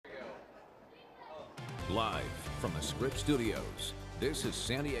Live from the Script Studios, this is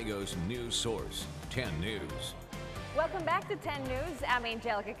San Diego's news source, 10 News. Welcome back to 10 News. I'm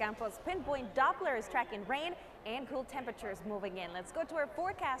Angelica Campos. Pinpoint Doppler is tracking rain and cool temperatures moving in. Let's go to our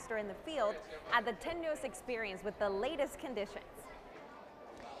forecaster in the field at the 10 News Experience with the latest conditions.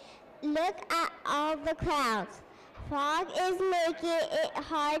 Look at all the clouds. Fog is making it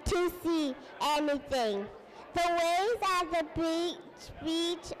hard to see anything. The waves at the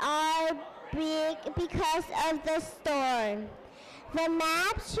beach are big because of the storm. The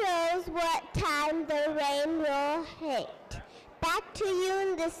map shows what time the rain will hit. Back to you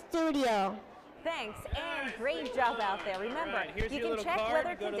in the studio. Thanks, and great job out there. Remember, you can check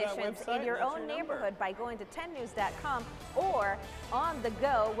weather conditions in your own neighborhood by going to 10news.com or on the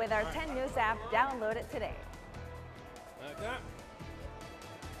go with our 10 News app. Download it today. Like that.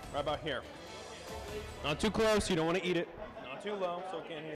 Right about here. Not too close, you don't want to eat it. Not too low, so it can't hit.